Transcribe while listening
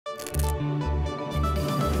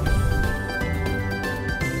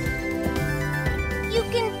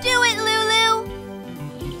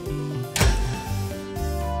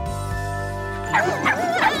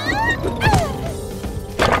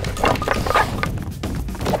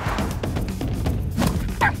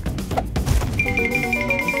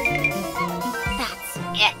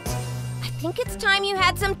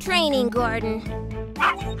training, Gordon.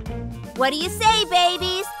 What do you say,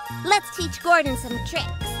 babies? Let's teach Gordon some tricks.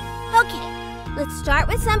 Okay, let's start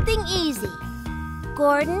with something easy.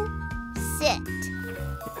 Gordon, sit.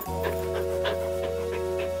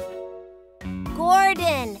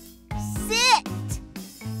 Gordon, sit.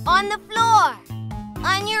 On the floor.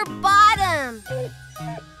 On your bottom.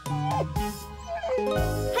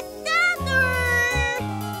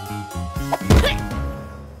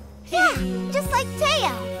 Yeah, just like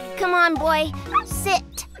Teo. Come on, boy.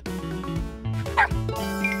 Sit.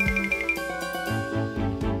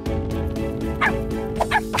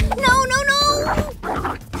 No, no, no!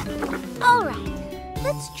 All right,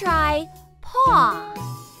 let's try paw.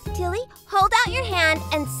 Tilly, hold out your hand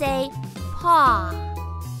and say paw.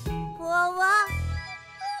 Paw.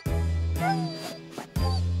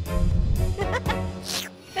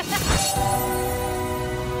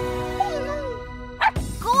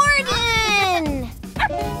 Gordon!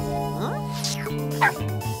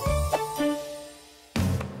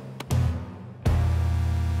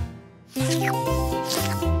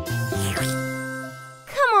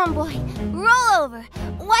 Come on, boy. Roll over.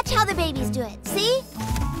 Watch how the babies do it. See?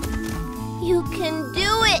 You can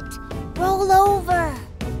do it. Roll over.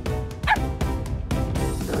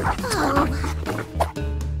 Oh.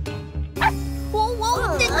 Whoa,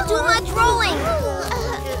 whoa. Too much rolling.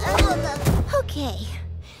 Okay.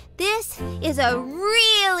 This is a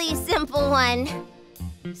really simple one.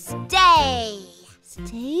 Stay.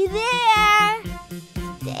 Stay there.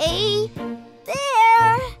 Stay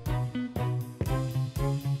there.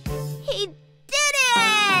 He did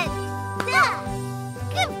it!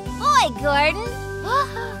 Good boy, Gordon.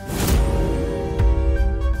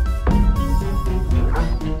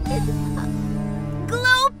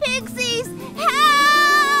 Glo Pixies,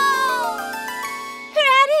 help!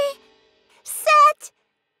 Ready, set,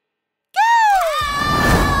 go!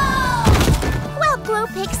 Well, Glo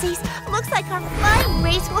Pixies, looks like our flying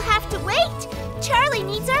race will have to wait. Charlie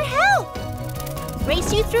needs our help.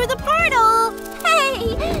 Race you through the portal.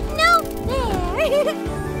 Hey, no fair.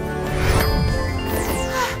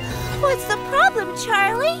 What's the problem,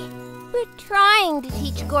 Charlie? We're trying to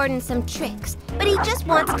teach Gordon some tricks, but he just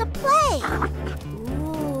wants to play.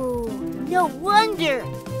 Ooh, no wonder.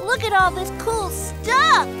 Look at all this cool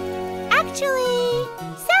stuff. Actually,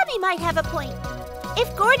 Sammie might have a point.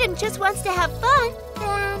 If Gordon just wants to have fun,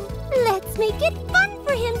 then let's make it fun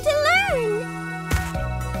for him to learn.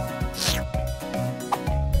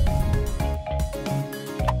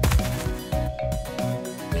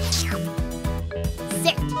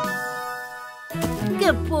 Sit.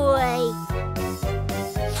 Good boy.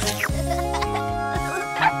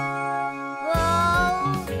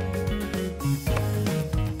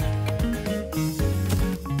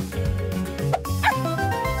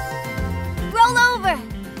 Roll over.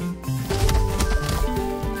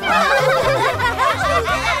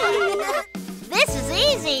 This is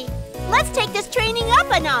easy. Let's take this training up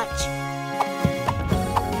a notch.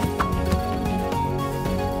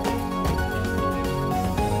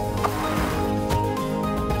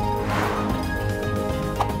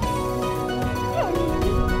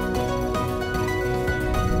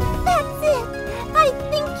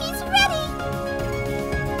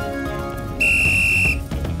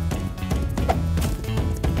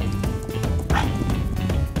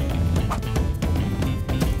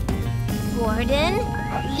 Gordon,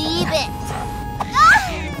 leave it.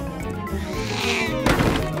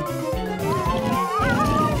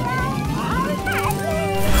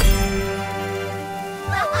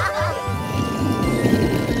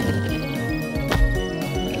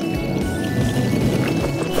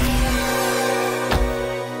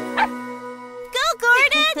 Go,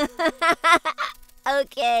 Gordon!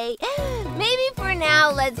 Okay, maybe for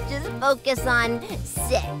now, let's just focus on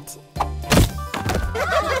sit.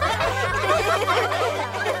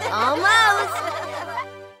 Almost.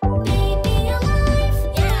 Baby alive,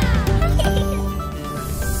 yeah.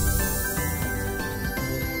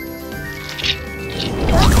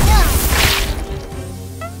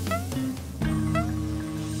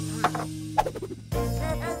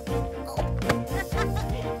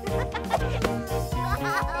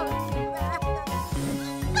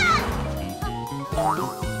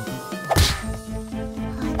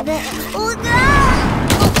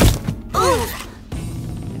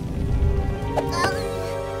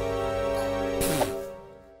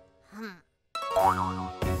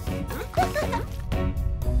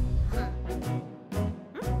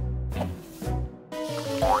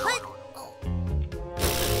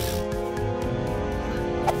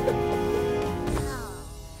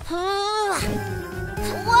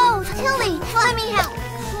 Whoa, Tilly, let me help.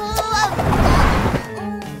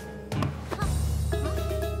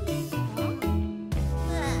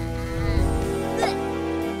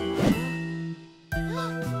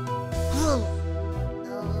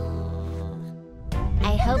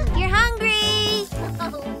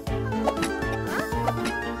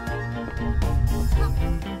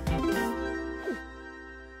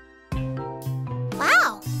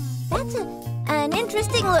 That's an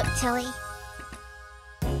interesting look, Tilly.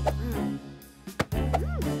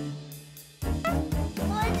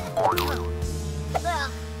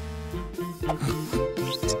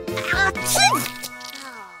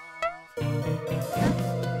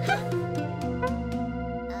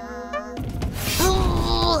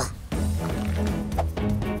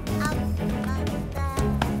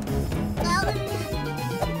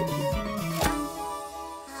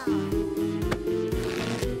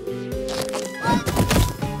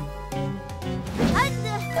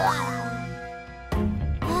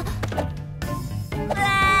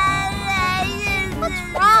 What's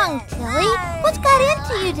wrong, Tilly? What's got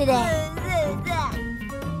into you today?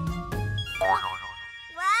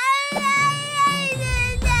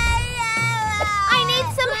 I need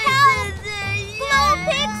some help! Glo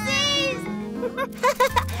Pixies!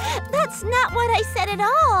 That's not what I said at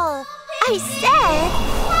all. I said...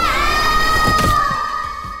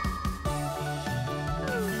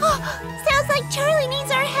 Sounds like Charlie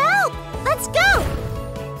needs our help. Let's go!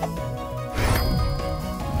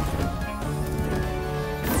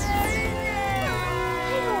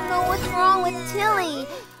 I don't know what's wrong with Tilly.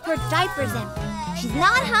 Her diaper's empty. She's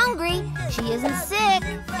not hungry, she isn't sick,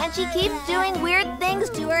 and she keeps doing weird things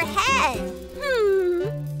to her head.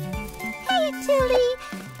 Hey, Tilly,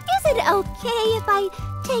 is it okay if I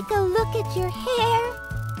take a look at your hair?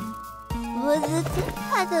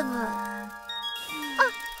 Aha!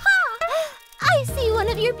 I see one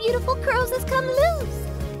of your beautiful curls has come loose,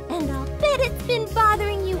 and I'll bet it's been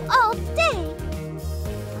bothering you all day.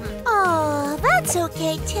 Oh, that's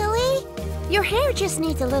okay, Tilly. Your hair just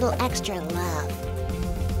needs a little extra love.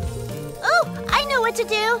 Oh, I know what to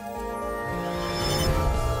do.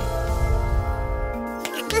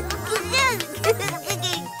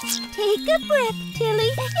 Take a breath,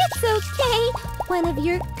 Tilly. It's okay. One of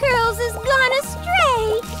your curls has gone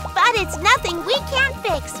astray. But it's nothing we can't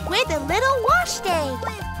fix with a little wash day.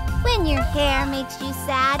 When your hair makes you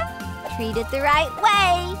sad, treat it the right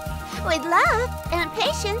way. With love and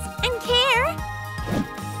patience and care.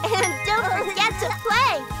 And don't forget to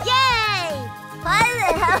play. Yay!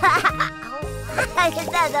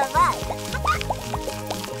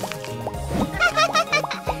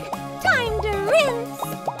 Time to rinse.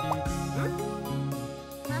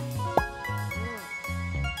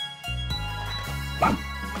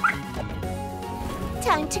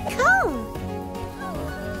 Time to comb.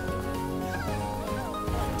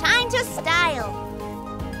 Time to style.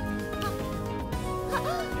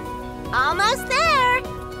 Almost there.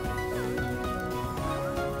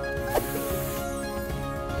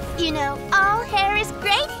 You know, all hair is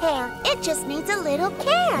great hair. It just needs a little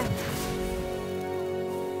care.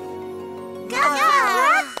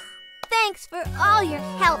 Thanks for all your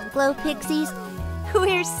help, Glo Pixies.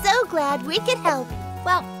 We're so glad we could help.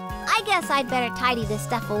 Well, I guess I'd better tidy this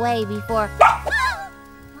stuff away before...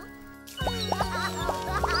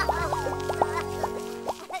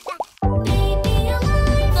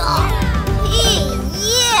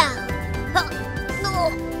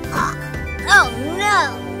 Oh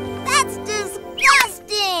no! That's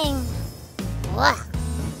disgusting!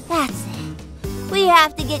 That's it. We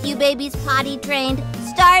have to get you babies potty trained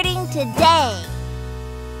starting today.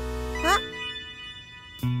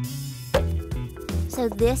 So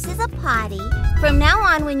this is a potty. From now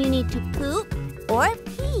on, when you need to poop or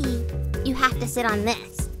pee, you have to sit on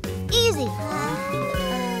this. Easy.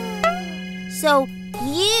 So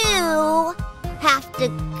you have to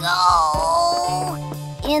go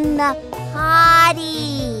in the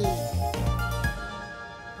potty.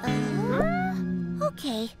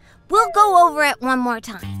 Okay, we'll go over it one more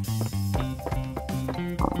time.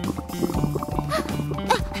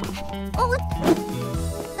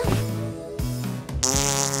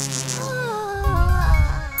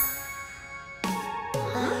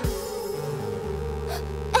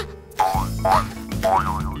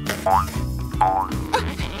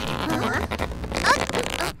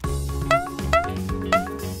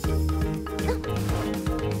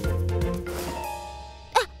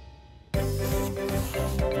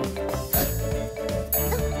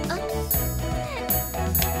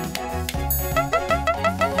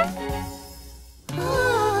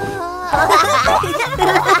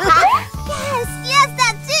 Yes,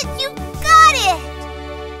 that's it. You got it.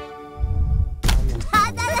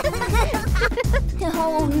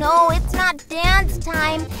 Oh no, it's not dance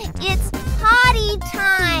time. It's potty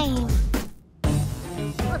time.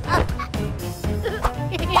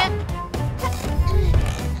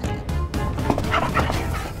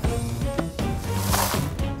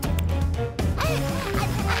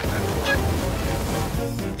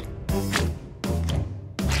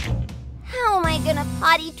 Oh my gonna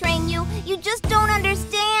potty train you. You just don't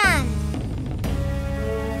understand.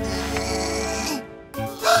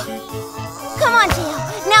 Come on, Jill.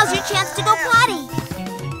 Now's your chance to go potty.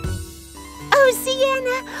 Oh,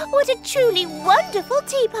 Siena, what a truly wonderful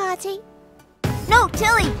tea party. No,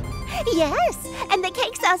 Tilly. Yes, and the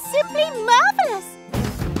cakes are simply marvelous.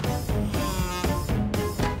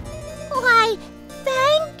 Why,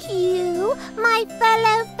 thank you, my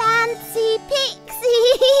fellow fancy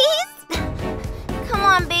pixies. Come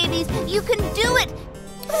on, babies. You can do it.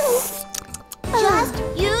 Just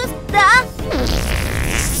use the...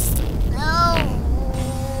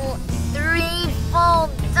 three full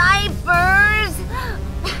diapers.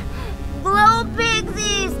 Glo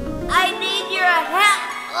Pixies, I need your help.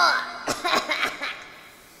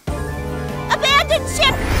 Abandoned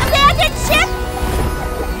ship! Abandoned ship!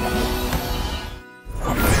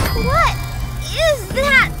 What is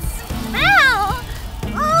that smell?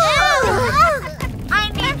 I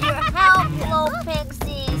need your help, Glo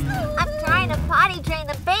Pixies. I'm trying to potty train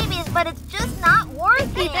the babies, but it's just not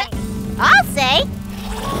working. I'll say.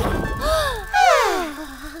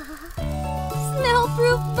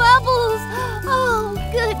 Smell-proof bubbles. Oh,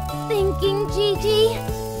 good thinking, Gigi.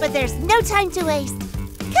 But there's no time to waste.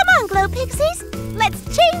 Come on, Glo Pixies. Let's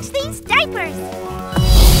change these diapers.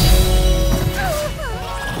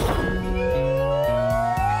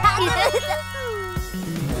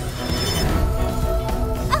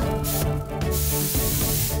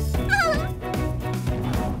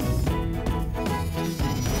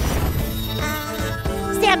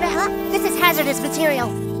 Stand, Bella. This is hazardous material.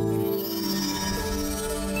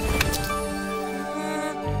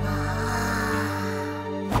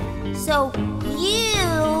 So you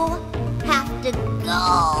have to go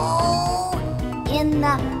in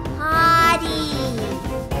the potty.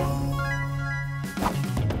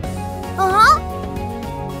 Uh-huh.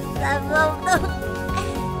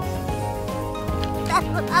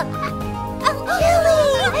 Tilly,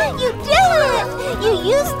 you did it! You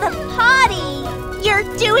used the potty. You're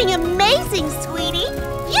doing amazing, sweetie.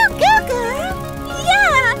 You go, girl.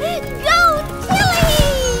 Yeah, go, Tilly!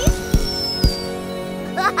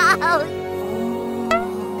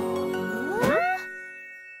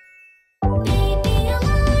 Baby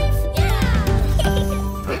alive, yeah!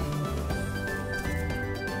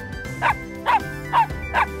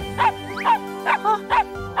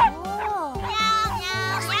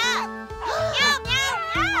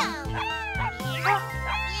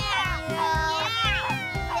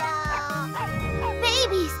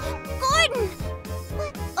 Babies, Gordon,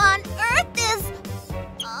 what on earth is...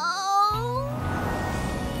 Oh...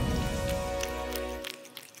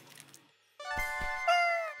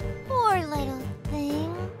 Poor little thing.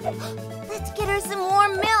 Let's get her some more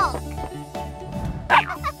milk.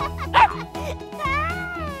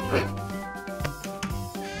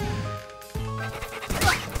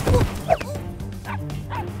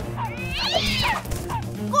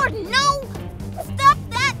 Gordon, no! Stop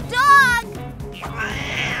that dog!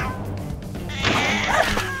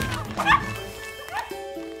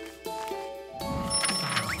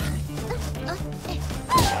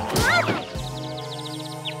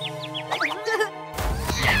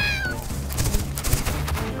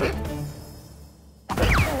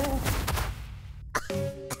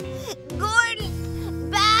 Gordon,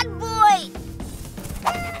 bad boy!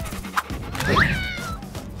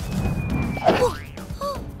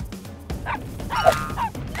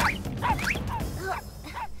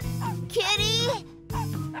 Kitty?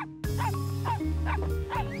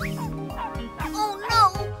 Oh no!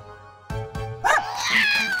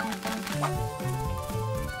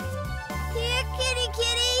 Here, kitty,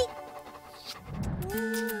 kitty!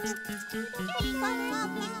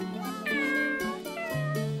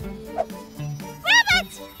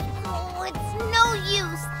 Rabbit! Oh, it's no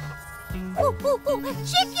use. Ooh, ooh, ooh,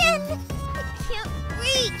 chicken! I can't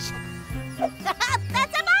reach.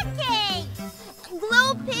 That's a monkey! Glo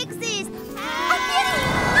Pixies! A kitty!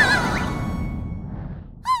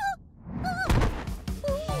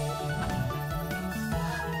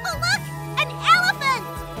 Oh, look! An elephant!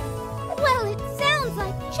 Well, it sounds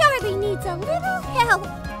like Charlie needs a little help.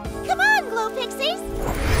 Come on, Glo Pixies.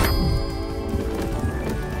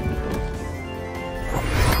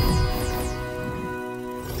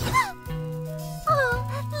 Oh,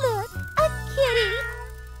 look, a kitty.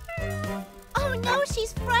 Oh no,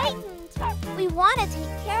 she's frightened. We want to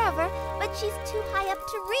take care of her, but she's too high up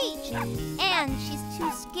to reach. And she's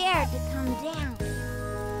too scared to come down.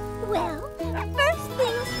 Well, first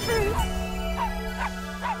things first.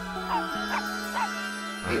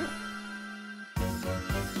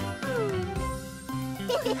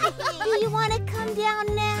 Do you want to come down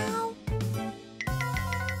now?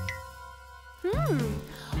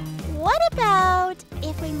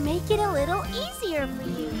 make it a little easier for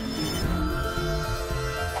you.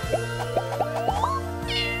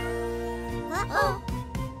 Uh-oh.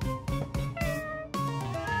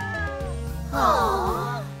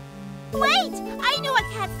 Oh. Wait! I know what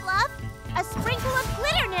cats love! A sprinkle of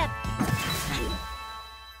glitter nip!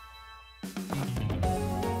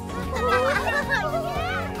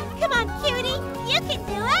 Come on, cutie! You can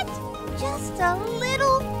do it! Just a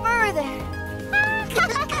little further.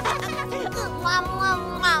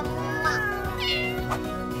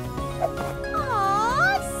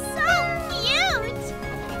 Aw, so cute!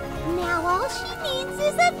 Now all she needs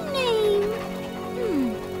is a name.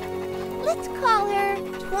 Let's call her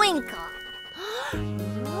Twinkle.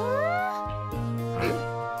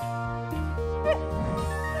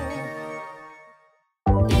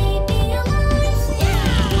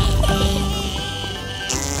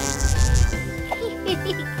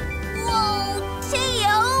 Whoa,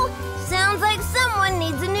 Tio! Sounds like someone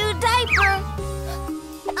needs a new diaper.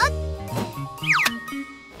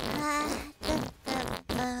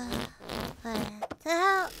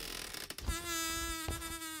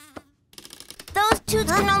 Those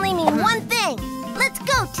toots can only mean one thing. Let's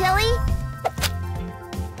go, Tilly.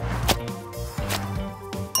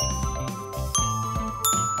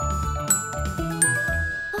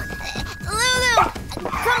 Lulu,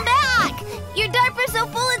 come back! Your diaper's so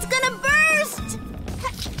full it's gonna burst!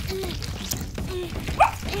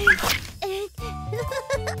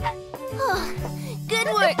 Good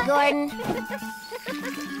work, Gordon.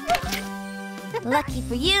 Lucky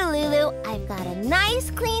for you, Lulu, I've got a nice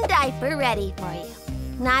clean diaper ready for you.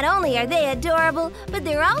 Not only are they adorable, but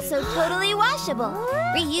they're also totally washable.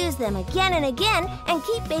 Reuse them again and again and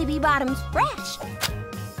keep baby bottoms fresh.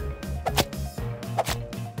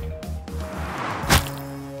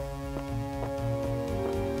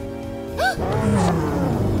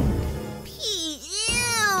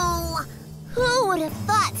 Ew! Who would have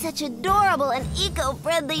thought such adorable and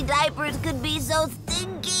eco-friendly diapers could be so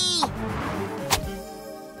stinky?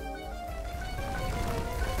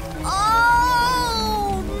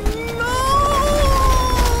 Oh, no!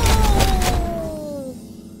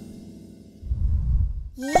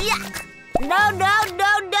 Yuck! No, no,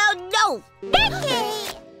 no, no, no!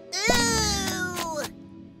 Vicky! Ew!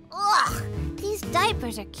 Ugh! These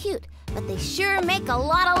diapers are cute, but they sure make a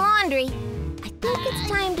lot of laundry. I think it's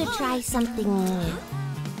time to try something new.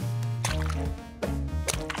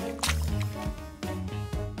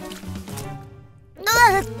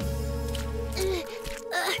 Ugh!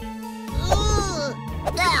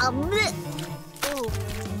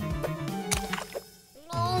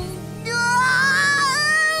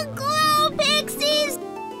 Glo Pixies!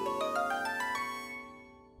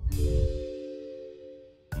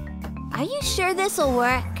 Are you sure this'll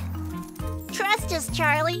work? Trust us,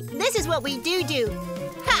 Charlie. This is what we do.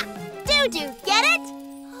 Ha! Do, get it?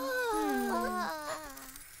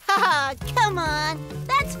 Ha! Come on.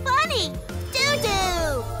 That's funny.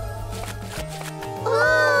 Do.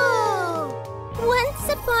 Oh! Once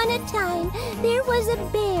upon a time, there was a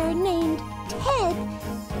bear named Ted.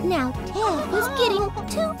 Now, Ted was getting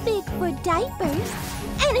too big for diapers,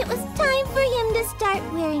 and it was time for him to start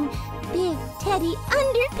wearing big teddy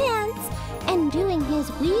underpants and doing his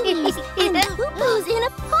wheelies and poo-poos in a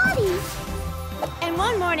potty. And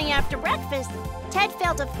one morning after breakfast, Ted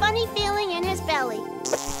felt a funny feeling in his belly.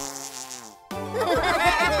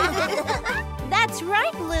 That's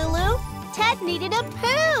right, Lulu. Ted needed a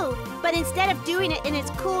poo. But instead of doing it in his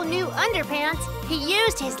cool new underpants, he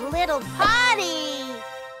used his little potty.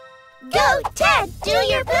 Go, Ted, do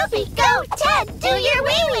your poopy. Go, Ted, do your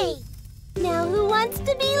wee-wee. Now who wants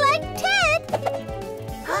to be like Ted?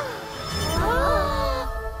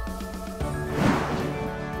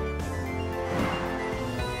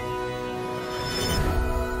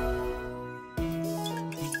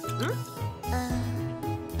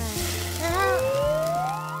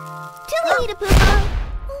 Tilly need a poo-poo.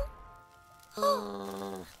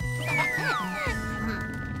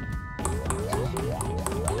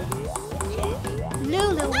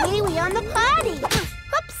 Lulu wee-wee on the potty.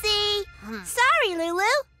 Whoopsie. Sorry,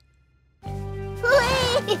 Lulu.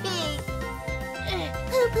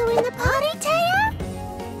 Poo-poo in the potty, Taya?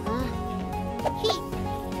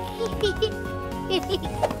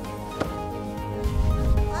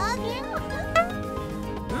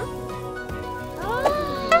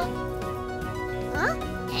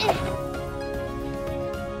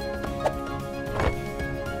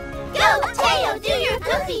 Go, Teo, do your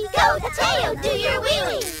poopy. Go, Teo, do your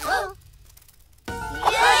wee-wee.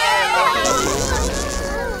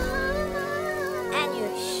 And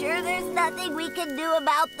you're sure there's nothing we can do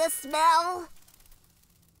about the smell?